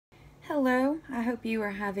Hello, I hope you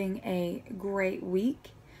are having a great week.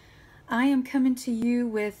 I am coming to you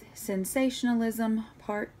with Sensationalism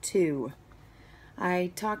Part 2.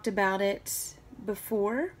 I talked about it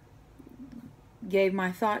before, gave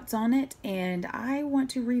my thoughts on it, and I want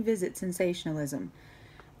to revisit sensationalism.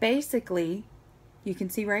 Basically, you can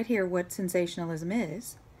see right here what sensationalism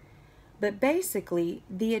is. But basically,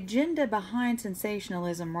 the agenda behind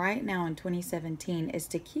sensationalism right now in 2017 is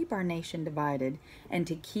to keep our nation divided and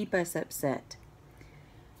to keep us upset.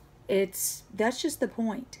 That's just the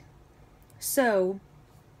point. So,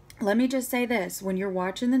 let me just say this. When you're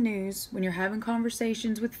watching the news, when you're having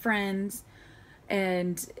conversations with friends,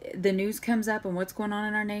 and the news comes up and what's going on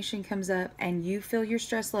in our nation comes up, and you feel your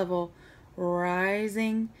stress level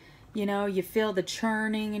rising, you feel the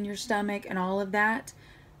churning in your stomach and all of that,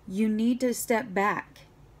 you need to step back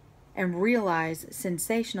and realize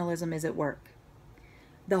sensationalism is at work.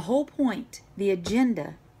 The whole point, the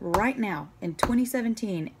agenda right now in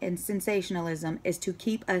 2017 in sensationalism is to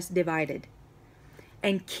keep us divided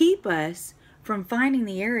and keep us from finding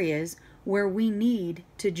the areas where we need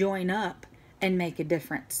to join up and make a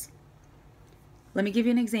difference. Let me give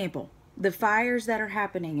you an example. The fires that are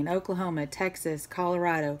happening in Oklahoma, Texas,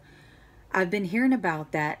 Colorado, I've been hearing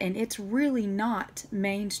about that, and it's really not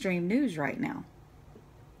mainstream news right now.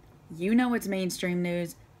 You know it's mainstream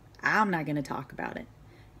news. I'm not going to talk about it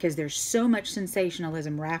because there's so much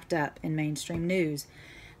sensationalism wrapped up in mainstream news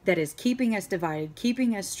that is keeping us divided,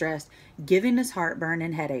 keeping us stressed, giving us heartburn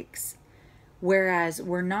and headaches. Whereas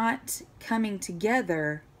we're not coming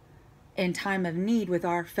together in time of need with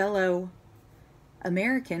our fellow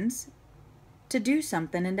Americans to do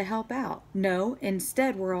something and to help out. No,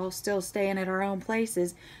 instead we're all still staying at our own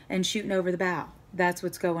places and shooting over the bow. That's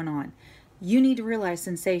what's going on. You need to realize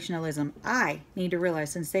sensationalism. I need to realize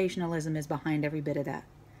sensationalism is behind every bit of that.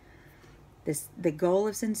 The goal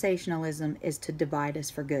of sensationalism is to divide us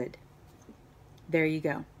for good. There you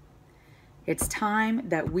go. It's time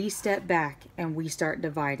that we step back and we start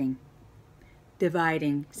dividing.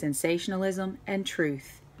 Dividing sensationalism and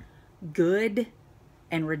truth. Good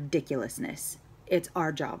and ridiculousness. It's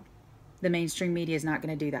our job. The mainstream media is not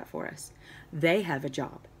going to do that for us. They have a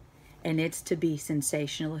job, and it's to be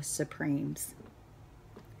sensationalist supremes.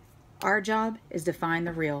 Our job is to find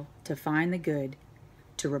the real, to find the good,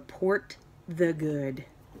 to report the good,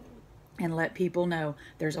 and let people know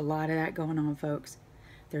there's a lot of that going on, folks.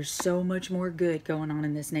 There's so much more good going on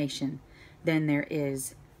in this nation than there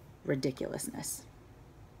is ridiculousness.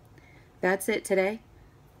 That's it today.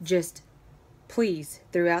 Just please,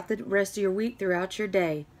 throughout the rest of your week, throughout your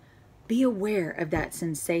day, be aware of that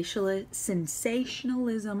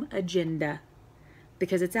sensationalism agenda,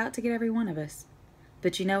 because it's out to get every one of us.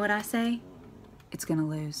 But you know what I say? It's going to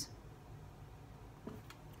lose.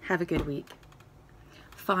 Have a good week.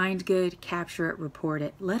 Find good, capture it, report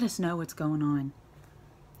it. Let us know what's going on.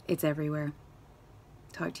 It's everywhere.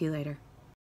 Talk to you later.